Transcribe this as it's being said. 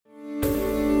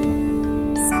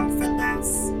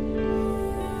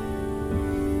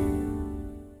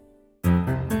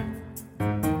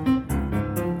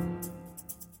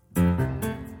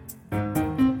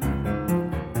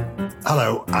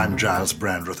Hello, I'm Giles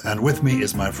Brandreth, and with me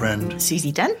is my friend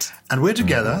Susie Dent. And we're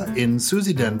together in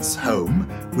Susie Dent's home,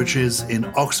 which is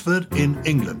in Oxford, in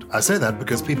England. I say that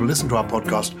because people listen to our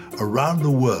podcast around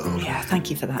the world. Yeah, thank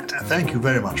you for that. Thank you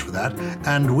very much for that.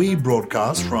 And we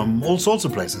broadcast from all sorts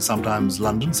of places, sometimes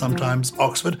London, sometimes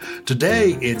Oxford.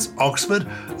 Today it's Oxford,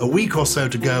 a week or so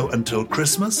to go until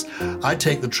Christmas. I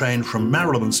take the train from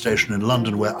Marylebone Station in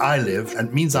London, where I live, and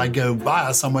it means I go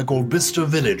via somewhere called Bicester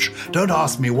Village. Don't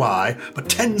ask me why, but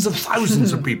tens of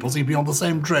thousands of people seem to be on the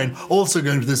same train, also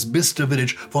going to this Bicester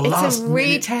Village for It's a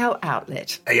retail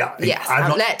outlet.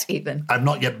 Yes, even. I've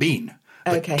not yet been.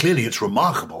 But okay. Clearly it's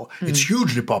remarkable. It's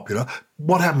hugely popular.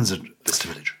 What happens at Bicester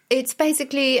Village? It's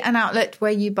basically an outlet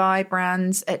where you buy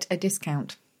brands at a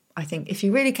discount. I think if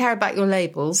you really care about your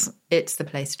labels, it's the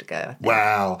place to go. I think.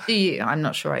 Well, do you? I'm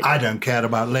not sure I do. I don't care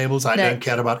about labels. I don't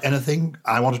care about anything.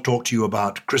 I want to talk to you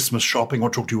about Christmas shopping. I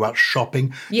want to talk to you about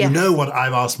shopping. Yes. You know what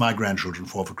I've asked my grandchildren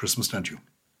for Christmas, don't you?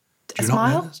 Do you not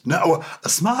know this? No, a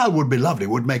smile would be lovely,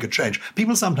 would make a change.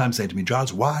 People sometimes say to me,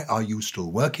 Giles, why are you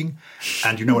still working?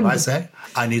 And you know what I say?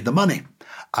 I need the money.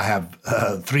 I have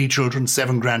 3 children,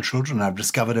 7 grandchildren, and I've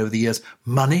discovered over the years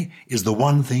money is the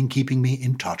one thing keeping me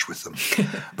in touch with them.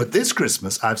 But this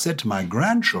Christmas, I've said to my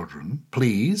grandchildren,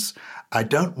 please, I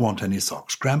don't want any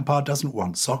socks. Grandpa doesn't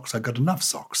want socks. I've got enough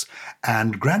socks.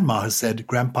 And Grandma has said,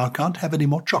 Grandpa can't have any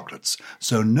more chocolates.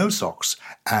 So no socks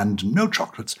and no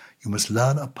chocolates. You must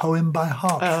learn a poem by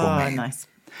heart for me. Oh, nice.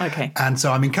 Okay. And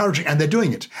so I'm encouraging, and they're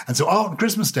doing it. And so on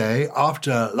Christmas Day,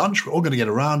 after lunch, we're all going to get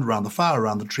around the fire,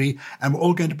 around the tree, and we're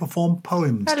all going to perform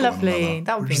poems to lovely. one another,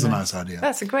 That would which be is a nice idea.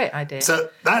 That's a great idea. So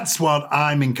that's what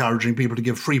I'm encouraging people to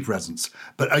give free presents.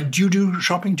 But do you do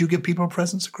shopping? Do you give people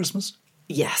presents at Christmas?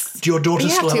 Yes. Do your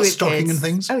daughters still have a stocking and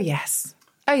things? Oh, yes.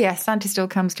 Oh, yes, Santa still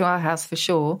comes to our house for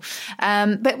sure.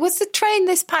 But was the train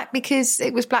this packed because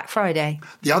it was Black Friday?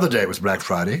 The other day was Black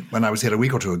Friday. When I was here a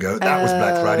week or two ago, that was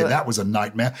Black Friday. That was a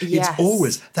nightmare. Yes.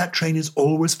 That train is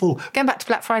always full. Going back to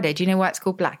Black Friday, do you know why it's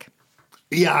called black?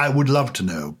 Yeah, I would love to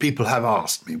know. People have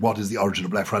asked me, what is the origin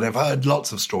of Black Friday? I've heard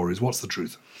lots of stories. What's the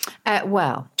truth?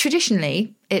 Well,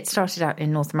 traditionally, it started out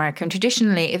in North America, and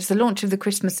traditionally it was the launch of the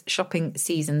Christmas shopping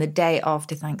season the day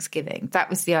after Thanksgiving. That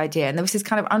was the idea. And there was this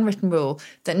kind of unwritten rule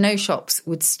that no shops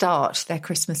would start their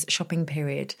Christmas shopping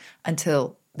period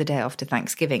until the day after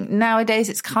Thanksgiving. Nowadays,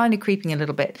 it's kind of creeping a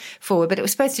little bit forward, but it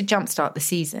was supposed to jumpstart the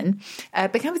season.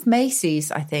 It began with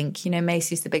Macy's, I think. You know,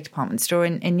 Macy's, the big department store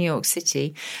in New York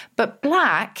City. But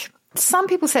black... Some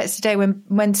people say it's today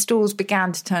when stores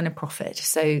began to turn a profit.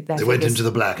 So they went into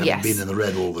the black and had been in the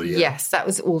red all the year. Yes, that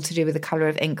was all to do with the colour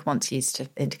of ink once used to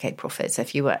indicate profit. So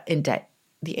if you were in debt,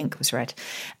 the ink was red.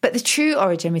 But the true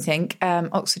origin, we think,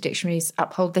 Oxford Dictionaries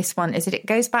uphold this one, is that it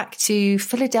goes back to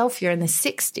Philadelphia in the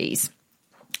 60s.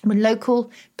 When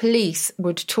local police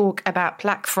would talk about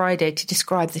Black Friday to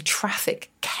describe the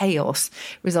traffic chaos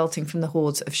resulting from the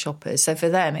hordes of shoppers. So for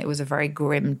them, it was a very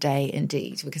grim day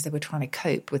indeed, because they were trying to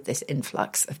cope with this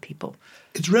influx of people.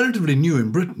 It's relatively new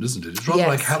in Britain, isn't it? It's rather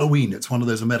like Halloween. It's one of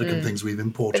those American things we've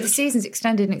imported. But the season's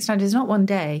extended and extended. It's not one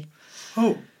day.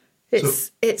 Oh.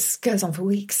 It goes on for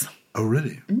weeks. Oh,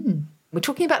 really? We're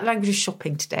talking about the language of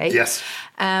shopping today. Yes.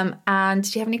 And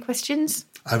do you have any questions?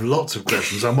 I have lots of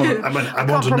questions. I want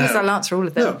to promise I'll answer all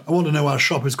of them. No, I want to know why a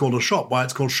shop is called a shop, why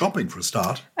it's called shopping for a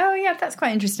start. Oh, yeah, that's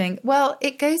quite interesting. Well,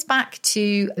 it goes back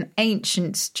to an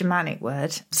ancient Germanic word,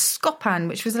 skopan,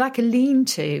 which was like a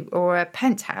lean-to or a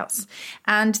penthouse.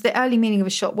 And the early meaning of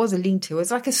a shop was a lean-to. It was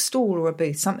like a stall or a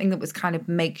booth, something that was kind of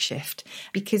makeshift,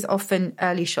 because often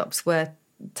early shops were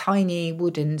tiny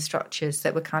wooden structures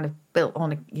that were kind of built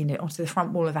on, onto the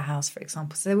front wall of a house, for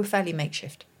example. So they were fairly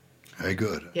makeshift. Very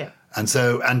good. Yeah.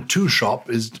 And to shop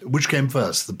is, which came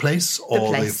first, the place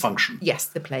or the function? Yes,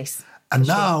 the place. And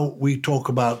now we talk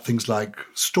about things like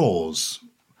stores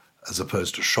as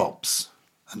opposed to shops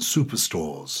and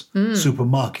superstores,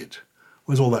 supermarket.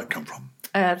 Where's all that come from?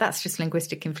 That's just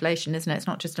linguistic inflation, isn't it? It's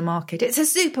not just a market. It's a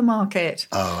supermarket.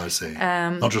 Oh, I see.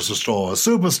 Not just a store, a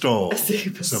superstore. A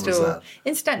superstore.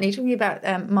 Incidentally, talking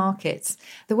about markets,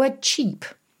 the word cheap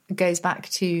goes back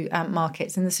to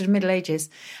markets in the sort of Middle Ages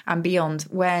and beyond,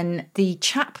 when the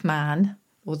chapman,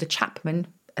 or the chapman,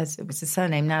 as it was the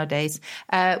surname nowadays,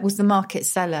 was the market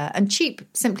seller. And cheap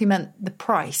simply meant the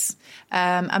price.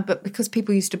 But because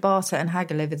people used to barter and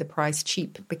haggle over the price,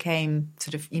 cheap became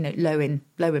sort of, low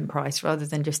in price rather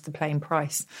than just the plain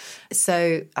price.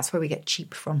 So that's where we get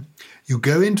cheap from. You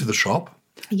go into the shop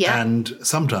and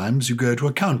sometimes you go to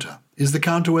a counter. Is the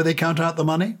counter where they count out the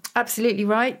money? Absolutely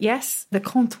right, yes. The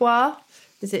comptoir,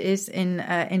 as it is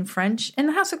in French. In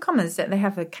the House of Commons, they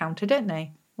have a counter, don't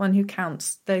they? One who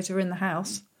counts those who are in the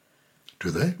house.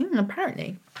 Do they?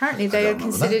 Apparently they are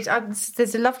considered.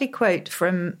 There's a lovely quote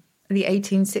from the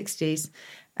 1860s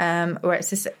where it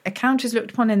says, "A count is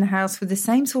looked upon in the house with the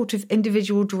same sort of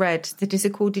individual dread that is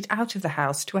accorded out of the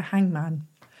house to a hangman."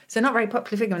 So not very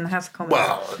popular figure in the House of Commons.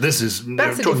 Well, this is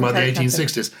talking about the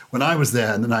 1860s. When I was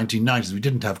there in the 1990s, we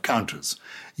didn't have counters.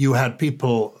 You had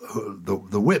people,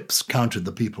 the whips counted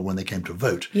the people when they came to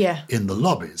vote in the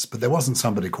lobbies, but there wasn't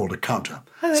somebody called a counter.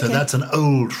 Oh, okay. So that's an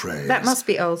old phrase. That must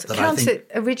be old. Counter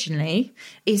originally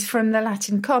is from the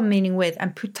Latin com, meaning with,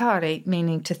 and putare,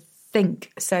 meaning to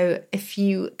think. So if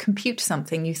you compute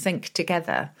something, you think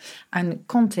together. And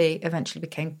Conte eventually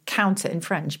became counter in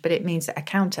French, but it means that a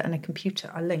counter and a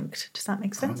computer are linked. Does that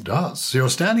make sense? It does. So you're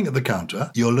standing at the counter,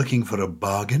 you're looking for a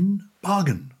bargain.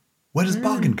 Bargain. Where does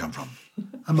bargain come from?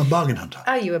 I'm a bargain hunter.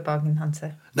 Are you a bargain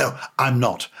hunter? No, I'm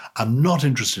not. I'm not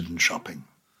interested in shopping.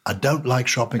 I don't like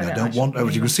shopping. I don't want,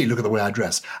 as you can see, look at the way I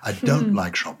dress. I don't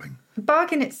like shopping.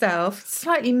 Bargain itself,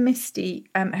 slightly misty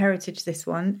heritage, this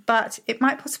one, but it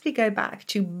might possibly go back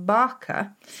to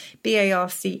barca,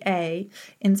 B-A-R-C-A,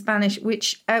 in Spanish,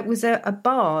 which was a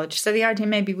barge. So the idea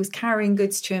maybe was carrying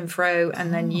goods to and fro,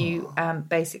 and then you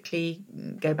basically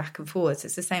go back and forwards.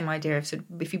 It's the same idea of sort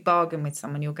of, if you bargain with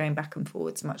someone, you're going back and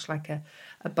forwards, much like a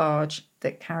barge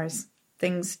that carries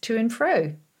things to and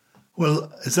fro.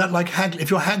 Well, is that like if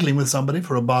you're haggling with somebody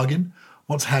for a bargain?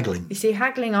 What's haggling? You see,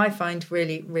 haggling I find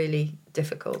really, really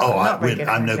difficult. Oh,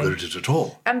 I'm no good at it at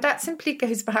all. And that simply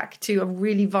goes back to a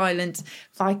really violent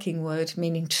Viking word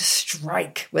meaning to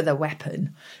strike with a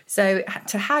weapon. So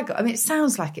to haggle, I mean, it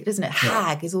sounds like it, doesn't it?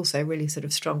 Hag is also a really sort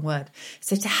of strong word.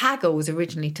 So to haggle was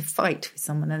originally to fight with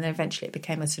someone, and then eventually it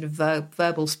became a sort of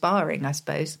verbal sparring, I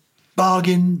suppose.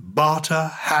 Bargain,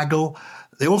 barter, haggle,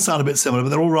 they all sound a bit similar, but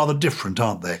they're all rather different,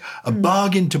 aren't they? A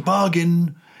bargain to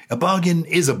bargain... A bargain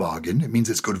is a bargain. It means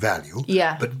it's good value.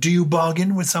 Yeah. But do you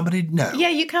bargain with somebody? No. Yeah,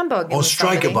 you can bargain with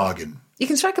somebody. Or strike a bargain. You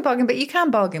can strike a bargain, but you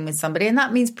can bargain with somebody, and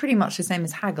that means pretty much the same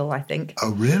as haggle, I think.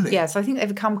 Oh, really? Yeah, so I think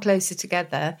they've come closer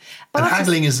together. And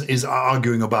haggling is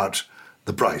arguing about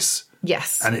the price.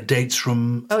 Yes. And it dates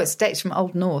from... Oh, it dates from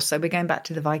Old Norse, so we're going back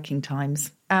to the Viking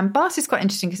times. Barter is quite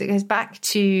interesting because it goes back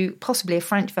to possibly a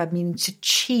French verb meaning to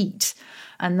cheat.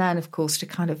 And then, of course, to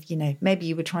kind of, maybe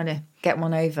you were trying to get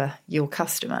one over your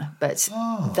customer, but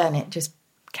then it just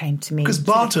came to me. Because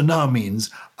barter now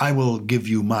means I will give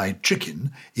you my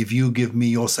chicken if you give me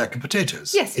your sack of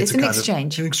potatoes. Yes, it's an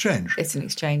exchange. An exchange. It's an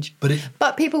exchange.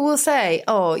 But people will say,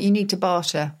 oh, you need to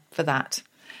barter for that.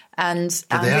 And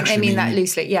I think they mean that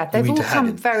loosely. Yeah, they've all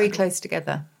come very close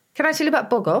together. Can I tell you about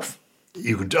bog off?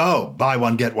 You could, buy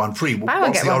one, get one free. Buy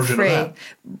one, get one free.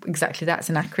 Exactly, that's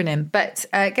an acronym. But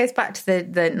it goes back to the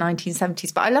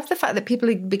 1970s. But I love the fact that people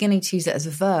are beginning to use it as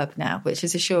a verb now, which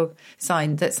is a sure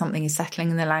sign that something is settling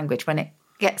in the language when it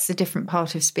gets a different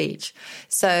part of speech.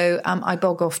 So I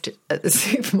bog off at the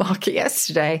supermarket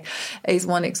yesterday is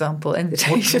one example in the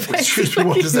database. Excuse me,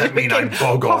 what does that mean? I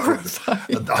bog off.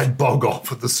 I bog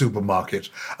off at the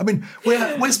supermarket. I mean,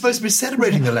 we're supposed to be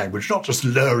celebrating the language, not just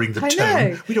lowering the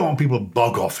tone. We don't want people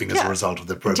bog offing as a result of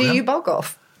the program. Do you bog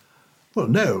off? Well,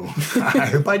 no, I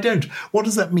hope I don't. What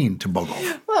does that mean, to bog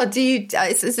off? Well, do you?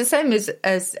 It's the same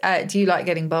as do you like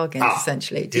getting bargains,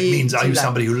 essentially? It means, are you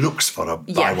somebody who looks for a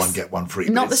buy one, get one free?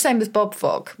 Not the same as Bob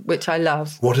Fock, which I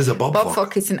love. What is a Bob Fock? Bob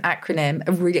Fock is an acronym,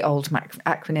 a really old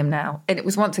acronym now. And it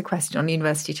was once a question on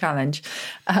University Challenge,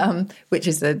 which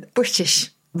is a British,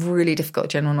 really difficult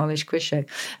general knowledge quiz show.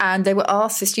 And the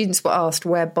students were asked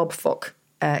where Bob Fock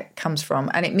comes from,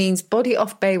 and it means body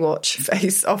off Baywatch,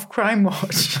 face off Crime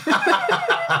Watch,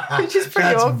 which is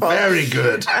pretty awful. That's very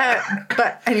good.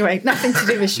 But anyway, nothing to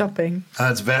do with shopping.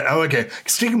 That's okay.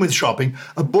 Sticking with shopping,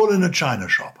 a bull in a china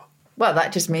shop. Well,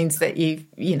 that just means that you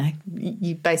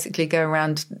basically go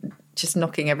around just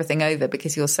knocking everything over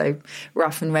because you're so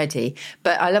rough and ready.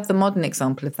 But I love the modern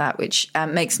example of that, which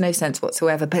makes no sense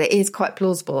whatsoever, but it is quite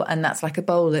plausible, and that's like a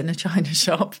bowl in a china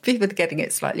shop. People are getting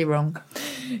it slightly wrong.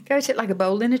 Go at it like a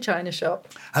bowl in a china shop.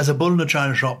 Has a bull in a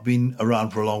china shop been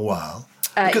around for a long while?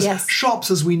 Because shops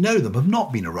as we know them have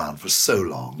not been around for so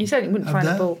long. You certainly wouldn't find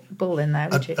a bull in there,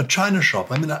 would you? A china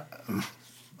shop, I mean...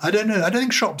 I don't know. I don't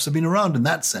think shops have been around in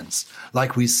that sense,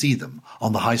 like we see them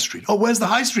on the high street. Oh, where's the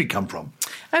high street come from?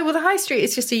 Oh, well, the high street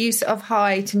is just a use of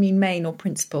high to mean main or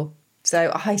principal. So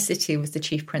a high city was the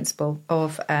chief principal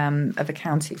of a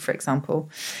county, for example.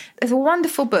 There's a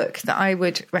wonderful book that I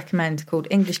would recommend called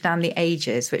English Down the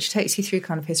Ages, which takes you through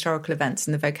kind of historical events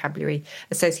and the vocabulary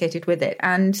associated with it.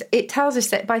 And it tells us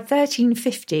that by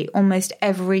 1350, almost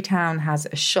every town has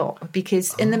a shop,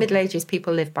 because in the Middle Ages,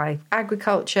 people lived by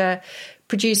agriculture,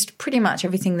 produced pretty much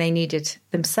everything they needed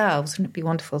themselves. Wouldn't it be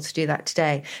wonderful to do that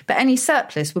today? But any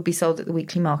surplus would be sold at the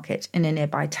weekly market in a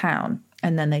nearby town.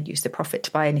 And then they'd use the profit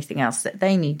to buy anything else that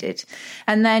they needed.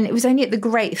 And then it was only at the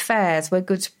great fairs where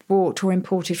goods brought or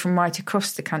imported from right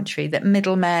across the country that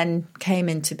middlemen came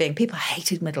into being. People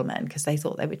hated middlemen because they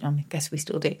thought they would, I guess we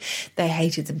still do, they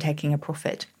hated them taking a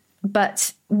profit.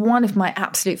 But one of my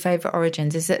absolute favourite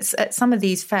origins is that at some of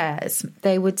these fairs,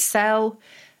 they would sell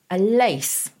a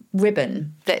lace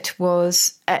ribbon that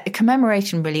was a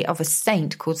commemoration, really, of a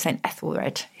saint called St.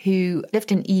 Ethelred, who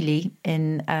lived in Ely,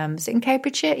 is it in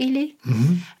Cambridgeshire, Ely?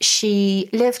 Mm-hmm. She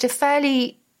lived a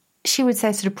fairly, she would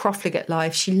say, sort of profligate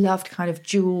life. She loved kind of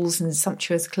jewels and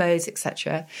sumptuous clothes,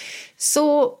 etc.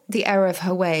 Saw the error of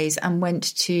her ways and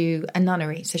went to a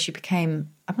nunnery. So she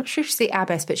became, I'm not sure if she's the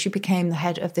abbess, but she became the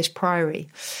head of this priory.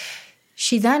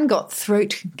 She then got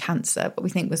throat cancer, what we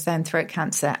think was then throat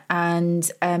cancer, and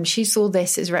she saw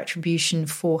this as retribution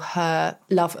for her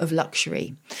love of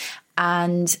luxury.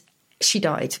 And she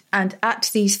died. And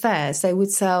at these fairs, they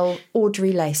would sell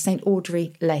Tawdry lace, St.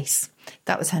 Tawdry lace.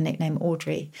 That was her nickname,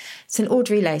 Tawdry. St.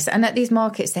 Tawdry lace. And at these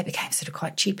markets, they became sort of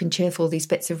quite cheap and cheerful, these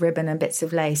bits of ribbon and bits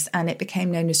of lace, and it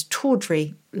became known as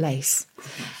Tawdry lace.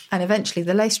 And eventually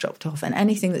the lace dropped off, and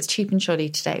anything that's cheap and shoddy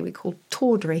today we call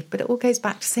tawdry, but it all goes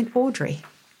back to St. Tawdry.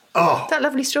 Oh, that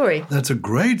lovely story. That's a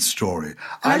great story.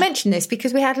 And I mentioned this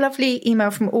because we had a lovely email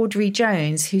from Audrey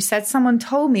Jones who said, someone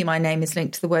told me my name is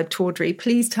linked to the word tawdry.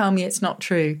 Please tell me it's not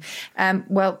true.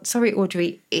 Well, sorry,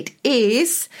 Audrey, it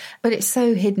is, but it's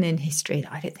so hidden in history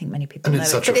that I don't think many people know it. And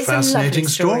it's such a fascinating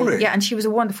story. Yeah, and she was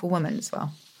a wonderful woman as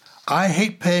well. I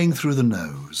hate paying through the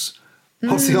nose.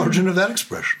 What's the origin of that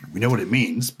expression? We know what it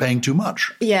means, paying too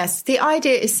much. Yes, the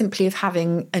idea is simply of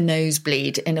having a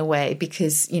nosebleed in a way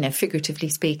because, figuratively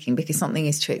speaking, because something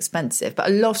is too expensive. But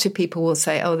a lot of people will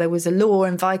say, there was a law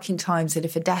in Viking times that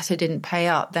if a debtor didn't pay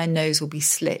up, their nose will be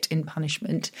slit in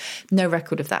punishment. No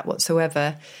record of that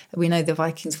whatsoever. We know the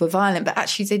Vikings were violent, but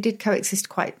actually they did coexist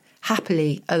quite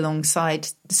happily alongside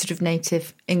the sort of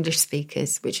native English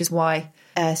speakers, which is why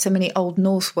so many Old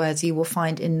Norse words you will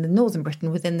find in the Northern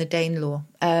Britain within the Dane law.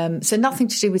 So nothing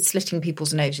to do with slitting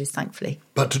people's noses, thankfully.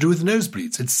 But to do with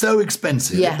nosebleeds. It's so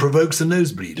expensive, It provokes a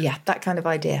nosebleed. Yeah, that kind of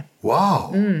idea.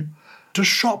 Wow. To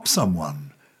shop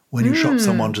someone. When you shop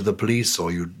someone to the police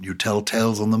or you tell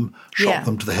tales on them, shop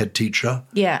them to the head teacher,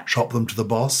 shop them to the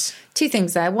boss. Two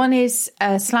things there. One is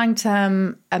a slang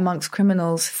term amongst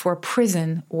criminals for a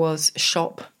prison was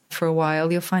shop for a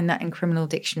while. You'll find that in criminal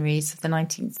dictionaries of the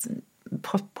 19th and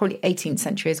probably 18th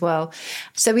century as well.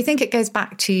 So we think it goes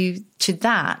back to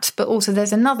that, but also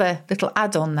there's another little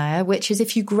add-on there, which is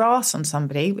if you grass on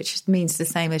somebody, which means the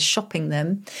same as shopping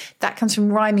them, that comes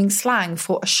from rhyming slang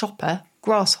for a shopper,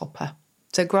 grasshopper.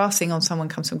 So grassing on someone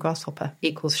comes from grasshopper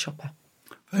equals shopper.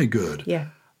 Very good. Yeah.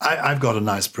 I've got a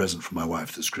nice present for my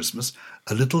wife this Christmas,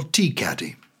 a little tea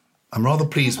caddy. I'm rather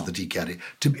pleased with the tea caddy.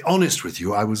 To be honest with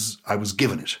you, I was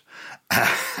given it.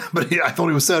 But I thought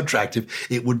it was so attractive,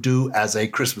 it would do as a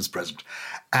Christmas present.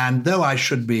 And though I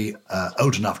should be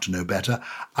old enough to know better,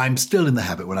 I'm still in the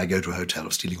habit when I go to a hotel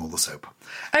of stealing all the soap.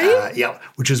 Are you? Yeah,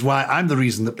 which is why I'm the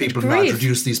reason that people have now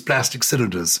introduced these plastic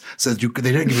cylinders so that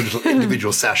they don't give you little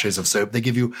individual sachets of soap. They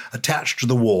give you attached to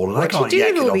the wall. And I can't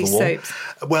yank it off the wall. Soaps?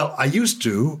 Well, I used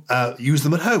to use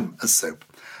them at home as soap.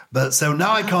 But so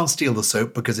now I can't steal the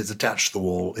soap because it's attached to the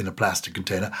wall in a plastic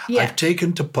container. Yeah. I've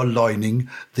taken to purloining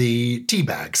the tea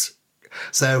bags.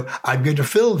 So I'm going to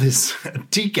fill this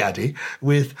tea caddy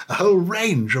with a whole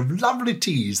range of lovely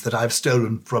teas that I've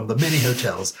stolen from the many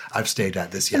hotels I've stayed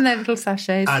at this year. And their little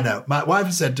sachets. I know. My wife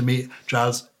has said to me,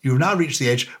 Giles, you've now reached the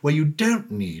age where you don't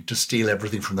need to steal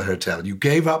everything from the hotel. You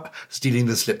gave up stealing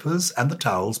the slippers and the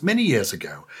towels many years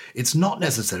ago. It's not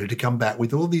necessary to come back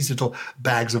with all these little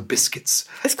bags of biscuits.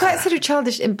 It's quite sort of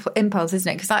childish impulse,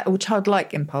 isn't it? Or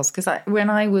childlike impulse. Because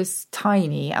when I was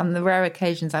tiny, on the rare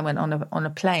occasions I went on a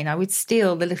plane, I would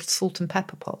steal the little salt and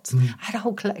pepper pots. I had a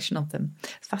whole collection of them.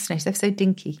 It's fascinating. They're so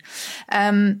dinky.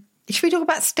 Should we talk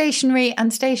about stationery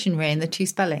and stationery and the two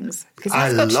spellings? Because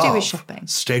that's got to do with shopping.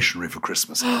 Stationery for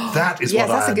Christmas. That is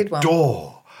what I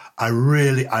adore. I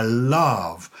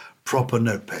love proper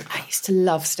notepaper. I used to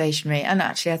love stationery, and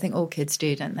actually I think all kids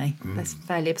do, don't they? They're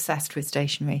fairly obsessed with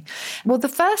stationery. Well, the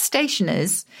first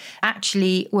stationers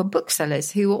actually were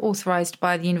booksellers who were authorised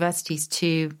by the universities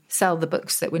to sell the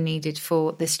books that were needed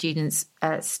for the students'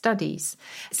 studies.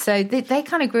 So they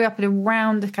kind of grew up at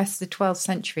around, I guess, the 12th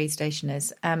century,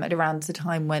 stationers, at around the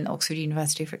time when Oxford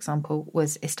University, for example,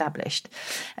 was established.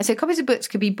 And so copies of books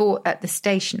could be bought at the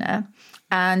stationer.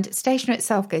 And stationer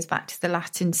itself goes back to the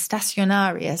Latin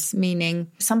stationarius,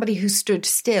 meaning somebody who stood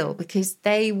still, because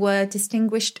they were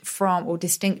distinct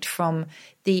from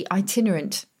the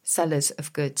itinerant sellers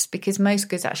of goods, because most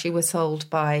goods actually were sold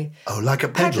by like a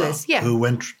peddler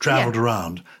who travelled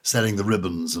around selling the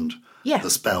ribbons and the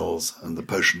spells and the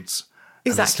potions.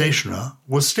 Exactly. And the stationer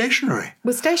was stationary.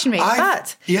 Then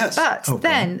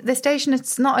the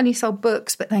stationers not only sold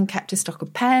books, but then kept a stock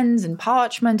of pens and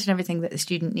parchment and everything that the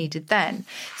student needed then.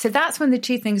 So that's when the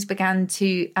two things began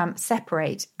to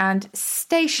separate. And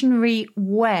stationery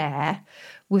ware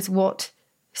was what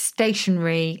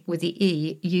stationery with the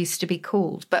E used to be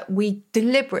called. But we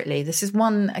deliberately, this is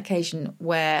one occasion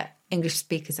where English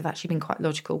speakers have actually been quite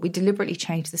logical. We deliberately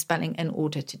changed the spelling in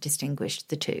order to distinguish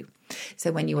the two.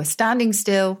 So when you are standing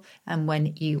still and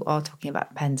when you are talking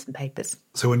about pens and papers.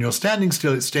 So when you're standing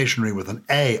still, it's stationery with an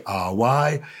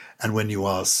A-R-Y. And when you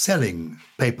are selling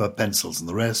paper, pencils and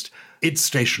the rest, it's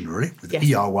stationery with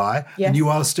E-R-Y. Yes. And you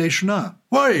are stationer.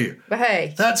 Why?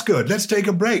 Hey. That's good. Let's take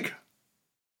a break.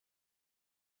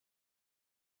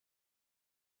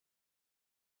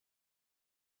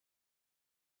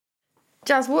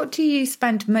 Jazz, what do you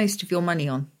spend most of your money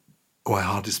on? Oh, I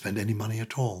hardly spend any money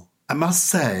at all. I must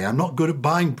say, I'm not good at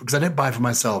buying, because I don't buy for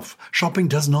myself. Shopping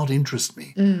does not interest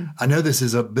me. I know this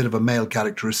is a bit of a male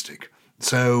characteristic.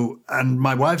 So, and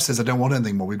my wife says I don't want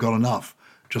anything more. We've got enough.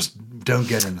 Just don't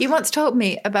get in. You once told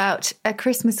me about a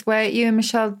Christmas where you and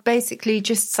Michelle basically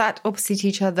just sat opposite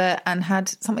each other and had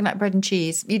something like bread and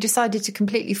cheese. You decided to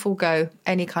completely forego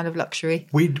any kind of luxury.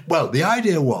 Well, the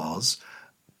idea was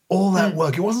all that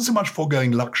work. It wasn't so much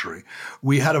foregoing luxury.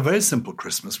 We had a very simple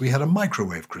Christmas. We had a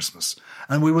microwave Christmas.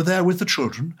 And we were there with the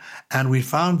children. And we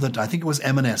found that, I think it was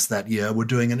M&S that year, were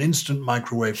doing an instant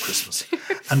microwave Christmas.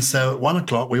 And so at 1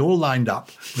 o'clock, we all lined up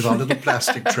with our little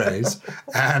plastic trays.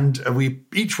 And we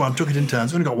each one took it in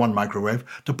turns. We only got one microwave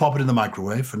to pop it in the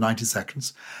microwave for 90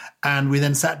 seconds. And we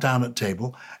then sat down at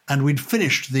table and we'd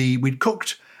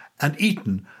cooked and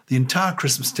eaten the entire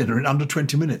Christmas dinner in under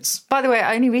 20 minutes. By the way,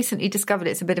 I only recently discovered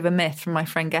it's a bit of a myth from my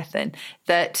friend Gethin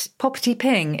that Poppety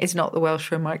Ping is not the Welsh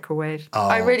for a microwave. Oh,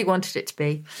 I really wanted it to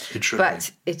be. It should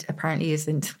but be. It apparently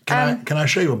isn't. Can I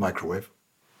show you a microwave?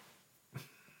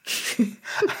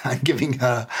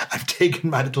 I've taken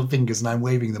my little fingers and I'm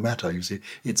waving them at her, you see.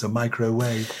 It's a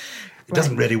microwave. It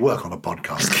doesn't really work on a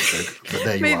podcast, but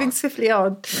there you are. Moving swiftly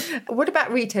on. What about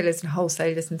retailers and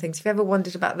wholesalers and things? Have you ever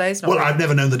wondered about those? Well, I've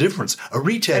never known the difference. A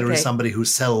retailer is somebody who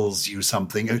sells you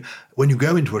something. When you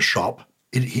go into a shop,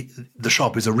 the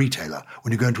shop is a retailer.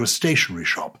 When you go into a stationery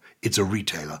shop, it's a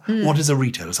retailer. What is a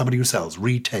retailer? Somebody who sells,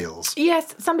 retails.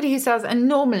 Yes, somebody who sells. And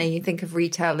normally you think of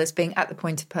retail as being at the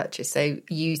point of purchase. So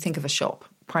you think of a shop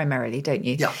primarily, don't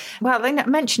you? Yeah. Well, they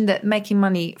mentioned that making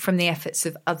money from the efforts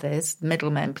of others,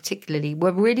 middlemen particularly,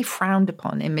 were really frowned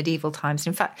upon in medieval times.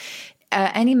 In fact,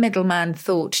 any middleman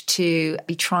thought to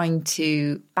be trying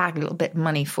to bag a little bit of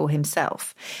money for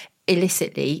himself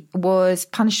illicitly was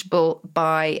punishable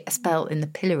by a spell in the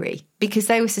pillory, because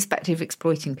they were suspected of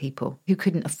exploiting people who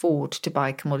couldn't afford to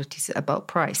buy commodities at a bulk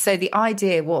price. So the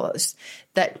idea was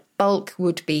that bulk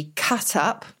would be cut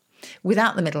up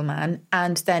without the middleman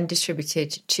and then distributed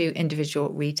to individual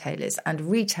retailers. And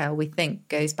retail, we think,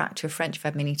 goes back to a French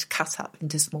verb meaning to cut up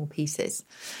into small pieces.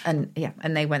 And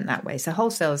they went that way. So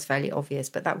wholesale is fairly obvious,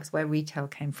 but that was where retail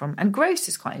came from. And gross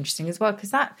is quite interesting as well, because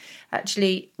that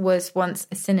actually was once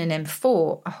a synonym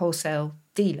for a wholesale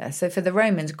dealer. So for the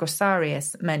Romans,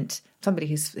 grossarius meant somebody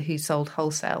who sold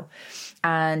wholesale.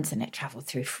 And then it travelled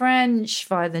through French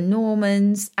via the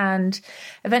Normans, and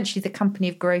eventually the Company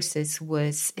of Grocers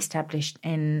was established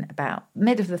in about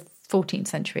mid of the 14th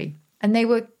century. And they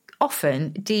were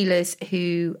often dealers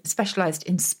who specialised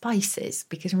in spices,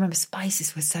 because remember,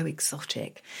 spices were so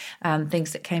exotic,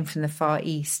 things that came from the Far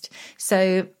East.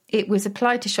 So it was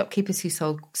applied to shopkeepers who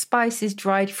sold spices,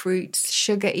 dried fruits,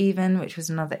 sugar even, which was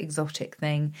another exotic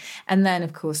thing. And then,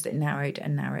 of course, it narrowed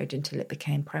and narrowed until it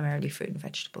became primarily fruit and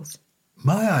vegetables.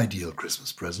 My ideal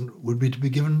Christmas present would be to be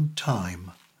given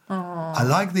time. Aww, I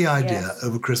like the idea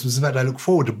over Christmas. In fact, I look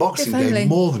forward to Boxing Day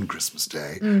more than Christmas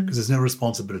Day, because there's no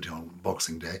responsibility on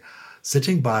Boxing Day.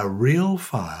 Sitting by a real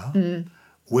fire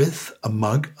with a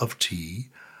mug of tea,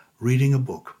 reading a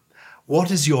book.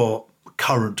 What is your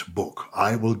current book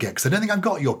I will get, because I don't think I've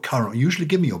got your current. You usually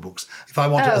give me your books if I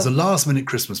want it as a last-minute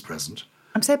Christmas present.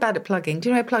 I'm so bad at plugging. Do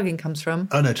you know where plugging comes from?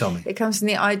 Oh, no, tell me. It comes from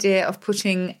the idea of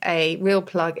putting a real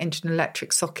plug into an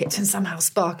electric socket and somehow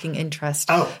sparking interest.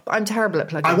 Oh. But I'm terrible at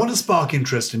plugging. I want to spark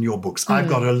interest in your books. I've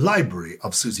got a library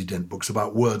of Susie Dent books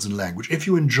about words and language. If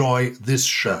you enjoy this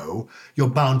show, you're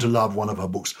bound to love one of her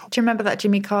books. Do you remember that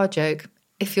Jimmy Carr joke?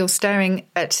 If you're staring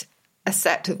at a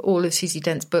set of all of Susie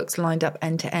Dent's books lined up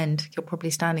end to end, you're probably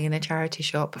standing in a charity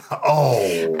shop.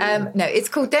 Oh. No, it's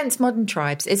called Dent's Modern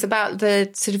Tribes. It's about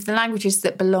the sort of the languages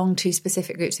that belong to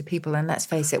specific groups of people. And let's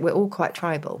face it, we're all quite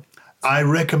tribal. I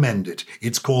recommend it.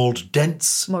 It's called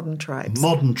Dent's Modern Tribes.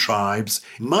 Modern Tribes.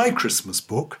 My Christmas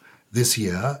book this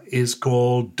year is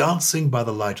called Dancing by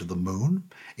the Light of the Moon.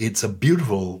 It's a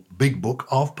beautiful big book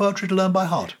of poetry to learn by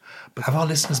heart. But have our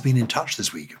listeners been in touch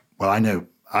this week? Well, I know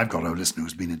I've got a listener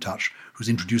who's been in touch, who's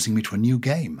introducing me to a new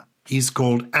game. He's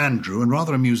called Andrew, and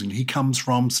rather amusingly, he comes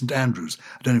from St Andrews.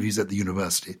 I don't know if he's at the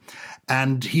university.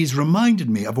 And he's reminded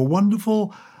me of a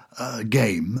wonderful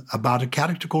game about a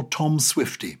character called Tom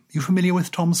Swifty. You familiar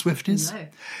with Tom Swifties? No.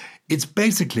 It's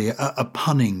basically a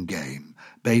punning game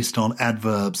based on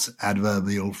adverbs,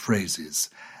 adverbial phrases.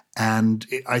 And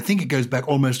I think it goes back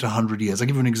almost 100 years. I'll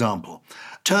give you an example.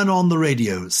 Turn on the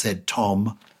radio, said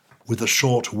Tom, with a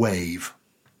short wave.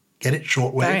 Get it?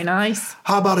 Short wave? Very nice.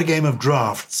 How about a game of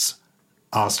drafts?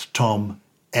 Asked Tom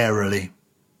airily.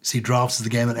 See, drafts is the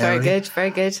game of airily. Very good,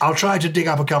 very good. I'll try to dig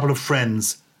up a couple of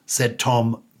friends, said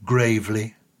Tom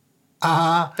gravely.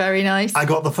 Ah. Very nice. I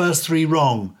got the first three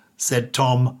wrong, said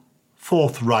Tom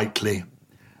forthrightly.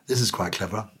 This is quite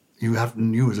clever. You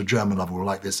as a German lover will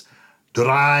like this.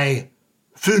 Drei,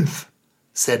 fünf,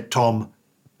 said Tom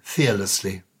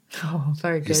fearlessly. Oh,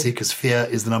 very good. You see, because fear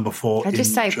is the number 4 I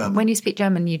just say, German. when you speak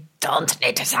German, you don't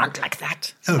need to sound like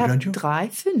that. Oh, don't you? Drei,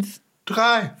 fünf.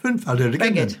 Drei, fünf. I'll do it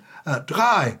again. Very good.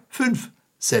 Drei, fünf,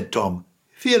 said Tom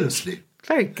fearlessly.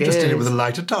 Very good. Just did it with a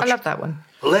lighter touch. I love that one.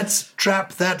 Let's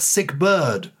trap that sick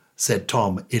bird, said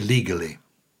Tom illegally.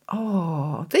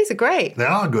 Oh, these are great. They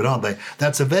are good, aren't they?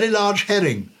 That's a very large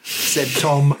herring, said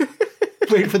Tom.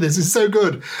 Wait for this, it's so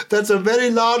good. That's a very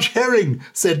large herring,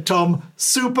 said Tom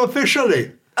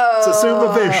superficially. It's a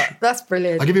super fish. That's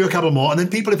brilliant. I'll give you a couple more, and then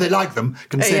people, if they like them,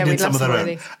 can send in some of their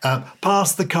own.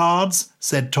 Pass the cards,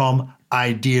 said Tom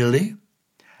ideally.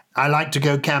 I like to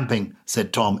go camping,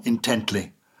 said Tom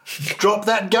intently. Drop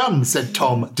that gun, said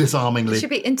Tom disarmingly. It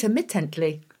should be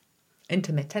intermittently.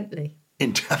 Intermittently.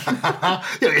 You're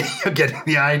getting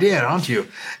the idea, aren't you?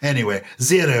 Anyway,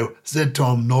 0, said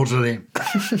Tom naughtily.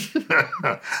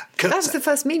 That's the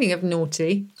first meaning of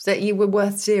naughty, that you were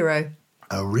worth 0.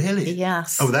 Oh, really?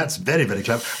 Yes. Oh, that's very, very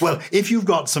clever. Well, if you've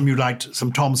got some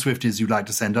Tom Swifties you'd like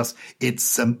to send us,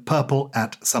 it's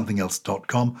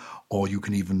purple@somethingelse.com, or you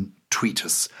can even tweet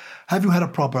us. Have you had a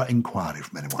proper inquiry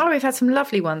from anyone? Oh, we've had some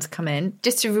lovely ones come in.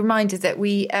 Just a reminder that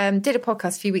we did a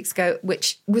podcast a few weeks ago,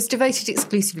 which was devoted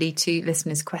exclusively to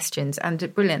listeners' questions,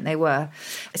 and brilliant they were.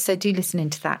 So do listen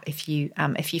into that if you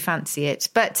fancy it.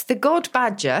 But the God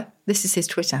Badger, this is his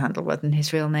Twitter handle rather than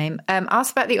his real name,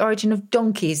 asked about the origin of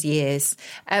donkey's years.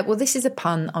 Well, this is a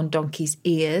pun on donkey's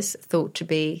ears, thought to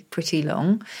be pretty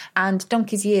long. And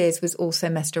donkey's years was also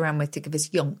messed around with to give us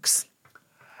yonks.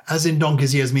 As in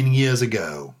donkey's years, meaning years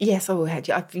ago? Yes,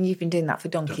 you've been doing that for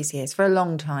donkey's years for a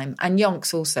long time. And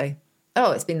yonks also.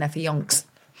 Oh, it's been there for yonks.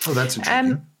 Oh, that's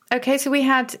interesting. Okay, so we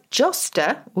had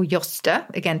Joster, or Yoster,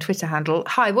 again, Twitter handle.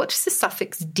 Hi, what does the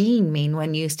suffix dean mean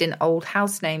when used in old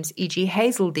house names, e.g.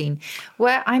 Hazeldean?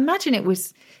 Where I imagine it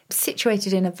was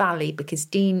situated in a valley, because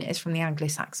dean is from the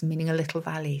Anglo-Saxon, meaning a little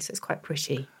valley, so it's quite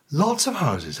pretty. Lots of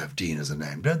houses have dean as a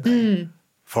name, don't they?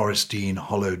 Forest Dean,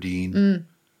 Hollow Dean.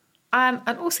 And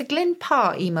also Glyn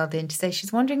Parr emailed in to say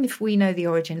she's wondering if we know the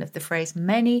origin of the phrase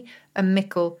many a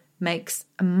mickle makes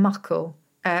a muckle,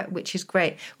 which is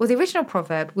great. Well, the original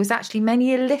proverb was actually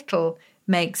many a little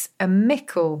makes a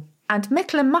mickle. And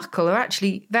mickle and muckle are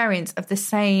actually variants of the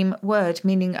same word,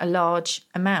 meaning a large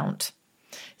amount.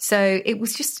 So it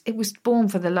was born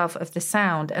for the love of the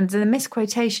sound. And the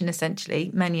misquotation, essentially,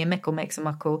 many a mickle makes a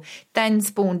muckle, then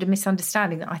spawned a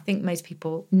misunderstanding that I think most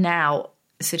people now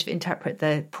sort of interpret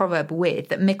the proverb with,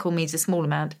 that mickle means a small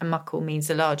amount and muckle means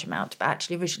a large amount, but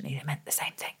actually originally they meant the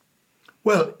same thing.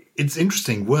 Well, it's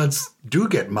interesting. Words do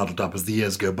get muddled up as the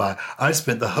years go by. I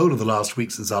spent the whole of the last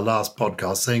week since our last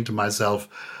podcast saying to myself,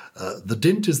 the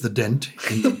dint is the dent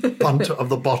in the punt of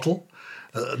the bottle.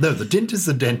 No, the dint is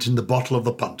the dent in the bottle of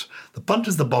the punt. The punt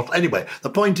is the bottle. Anyway, the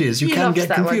point is you can get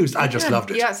confused. I just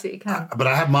loved it. You absolutely can. But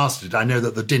I have mastered it. I know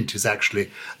that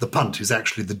the punt is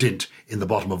actually the dint in the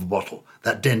bottom of a bottle.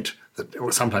 That dent, that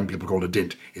sometimes people call a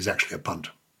dint, is actually a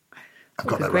punt. I've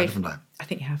got that right, haven't I? I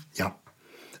think you have. Yeah.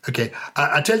 Okay.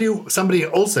 I tell you, somebody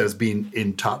also has been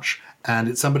in touch, and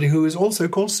it's somebody who is also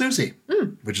called Susie,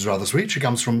 which is rather sweet. She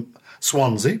comes from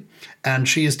Swansea, and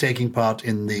she is taking part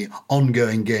in the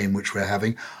ongoing game which we're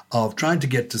having of trying to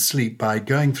get to sleep by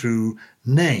going through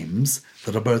names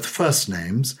that are both first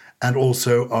names and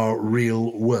also are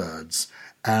real words.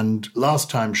 And last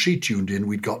time she tuned in,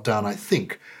 we'd got down, I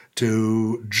think,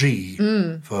 to G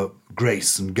for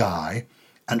Grace and Guy.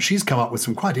 And she's come up with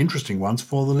some quite interesting ones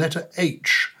for the letter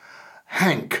H.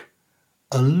 Hank,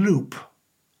 a loop.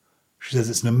 She says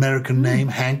it's an American name.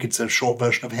 Hank, it's a short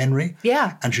version of Henry.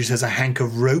 Yeah. And she says a hank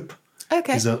of rope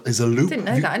is a loop. Didn't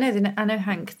know that. I know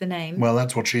Hank, the name. Well,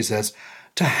 that's what she says.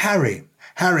 To Harry.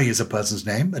 Harry is a person's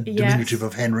name, a diminutive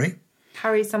of Henry.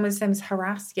 Harry, someone's name is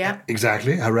Harass, yeah.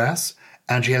 Exactly, Harass.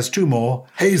 And she has two more.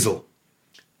 Hazel.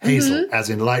 Hazel, as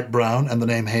in light brown, and the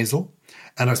name Hazel.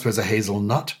 And I suppose a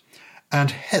hazelnut. And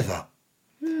Heather.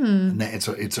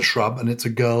 It's a shrub, and it's a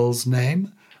girl's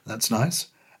name. That's nice.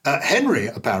 Henry,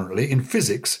 apparently, in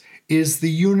physics, is the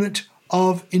unit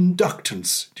of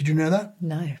inductance. Did you know that?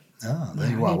 No. Ah, there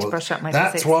you I are. need to brush up my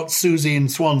that's physics. what Susie in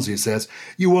Swansea says.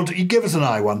 You give us an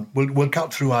I one. We'll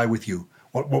cut through I with you.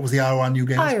 What was the I one you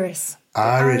gave us? Iris.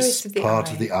 Iris, of the part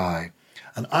eye. of the eye.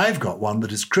 And I've got one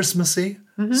that is Christmassy,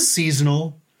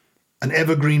 seasonal, an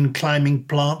evergreen climbing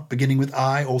plant beginning with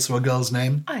I, also a girl's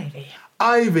name. Ivy.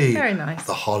 Ivy. Very nice.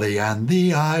 The holly and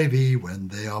the ivy, when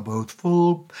they are both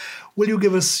full. Will you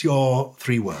give us your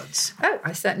 3 words? Oh,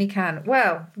 I certainly can.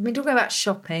 Well, we've been talking about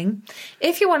shopping.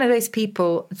 If you're one of those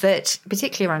people that,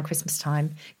 particularly around Christmas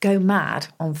time, go mad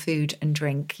on food and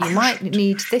drink, you might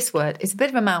need this word. It's a bit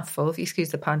of a mouthful, if you excuse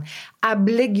the pun.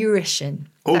 Obligurition.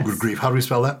 Oh, good grief. How do we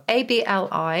spell that?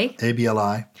 A-B-L-I.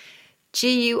 A-B-L-I.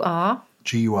 G-U-R.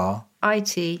 G-U-R.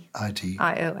 I-T.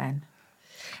 I-O-N.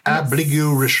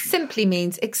 Obligurition. Simply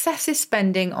means excessive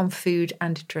spending on food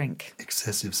and drink.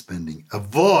 Excessive spending.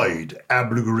 Avoid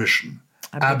obligurition.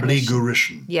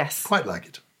 Obligurition. Yes. Quite like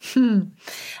it.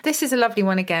 This is a lovely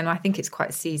one again. I think it's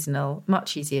quite seasonal,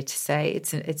 much easier to say.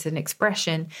 It's an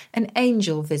expression, an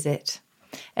angel visit.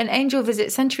 An angel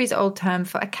visit, centuries-old term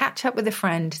for a catch-up with a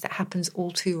friend that happens all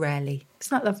too rarely.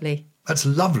 Isn't that lovely? That's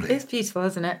lovely. It's beautiful,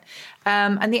 isn't it?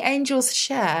 And the angel's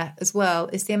share as well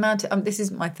is the amount of... this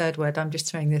isn't my 3rd word, I'm just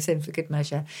throwing this in for good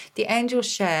measure. The angel's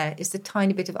share is the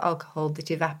tiny bit of alcohol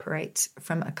that evaporates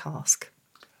from a cask.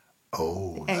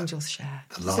 Oh. The angel's share.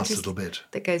 The last little bit.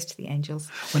 That goes to the angels.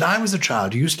 When I was a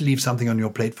child, you used to leave something on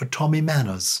your plate for Tommy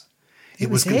manners. It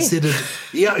was it? considered...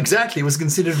 Yeah, exactly. It was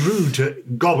considered rude to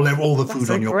gobble all the food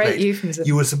on your plate. That's a great euphemism.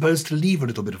 You were supposed to leave a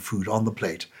little bit of food on the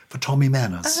plate for Tommy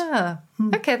manners. Ah,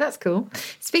 okay, that's cool.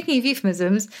 Speaking of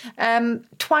euphemisms,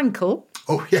 twankle.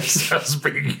 Oh, yes,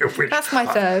 speaking of which... That's my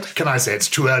 3rd. Can I say it's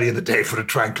too early in the day for a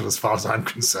twankle as far as I'm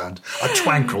concerned? A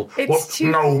twankle? It's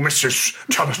No, Mrs.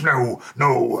 Thomas, no.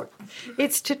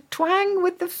 It's to twang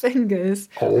with the fingers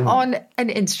on an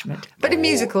instrument, but a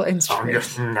musical instrument. Oh,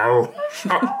 yes, no.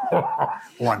 Oh,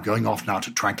 I'm going off now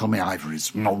to twankle my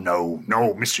ivories. No,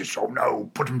 Mrs. Oh, no.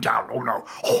 Put them down. Oh, no.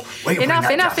 Oh, wait.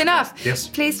 Enough. Yes.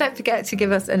 Please don't forget to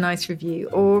give us a nice review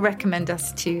or recommend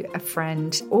us to a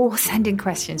friend or send in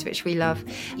questions, which we love.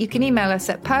 You can email us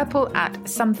at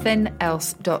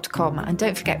purple@somethingelse.com. And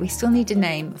don't forget, we still need a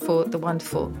name for the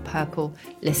wonderful Purple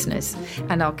listeners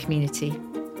and our community.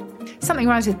 Something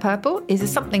Rhymes with Purple is a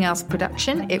Something Else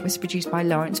production. It was produced by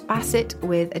Lawrence Bassett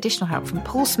with additional help from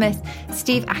Paul Smith,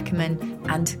 Steve Ackerman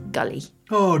and Gully.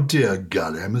 Oh, dear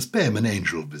Gully, I must pay him an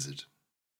angel visit.